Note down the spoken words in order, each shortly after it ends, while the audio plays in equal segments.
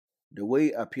The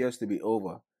wait appears to be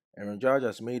over. Aaron Judge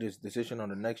has made his decision on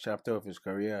the next chapter of his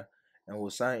career and will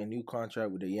sign a new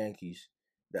contract with the Yankees.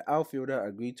 The outfielder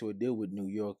agreed to a deal with New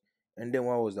York, ending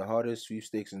what was the hardest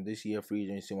sweepstakes in this year's free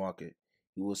agency market.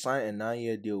 He will sign a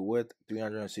 9-year deal worth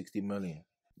 $360 million.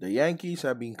 The Yankees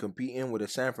have been competing with the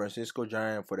San Francisco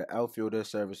Giants for the outfielder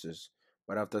services,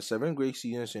 but after 7 great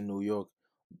seasons in New York,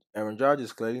 Aaron Judge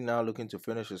is clearly now looking to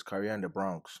finish his career in the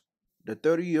Bronx. The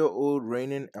 30-year-old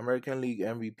reigning American League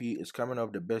MVP is coming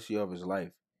off the best year of his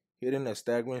life, hitting a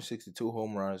staggering 62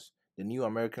 home runs, the new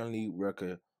American League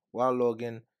record, while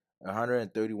logging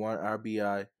 131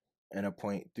 RBI and a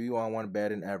 .311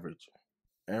 batting average.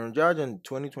 Aaron Judge in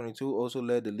 2022 also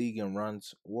led the league in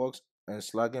runs, walks, and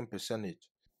slugging percentage.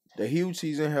 The huge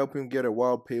season helped him get a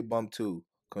wild pay bump too,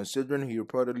 considering he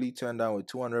reportedly turned down a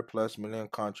 200 plus million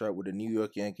contract with the New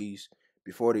York Yankees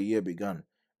before the year began.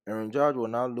 Aaron Judge will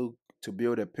now look to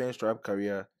build a pinstripe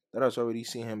career that has already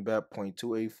seen him bat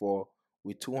 .284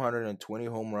 with 220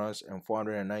 home runs and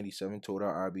 497 total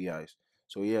RBIs.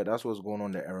 So yeah, that's what's going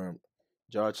on the Aaron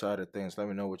Judge side of things. Let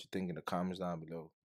me know what you think in the comments down below.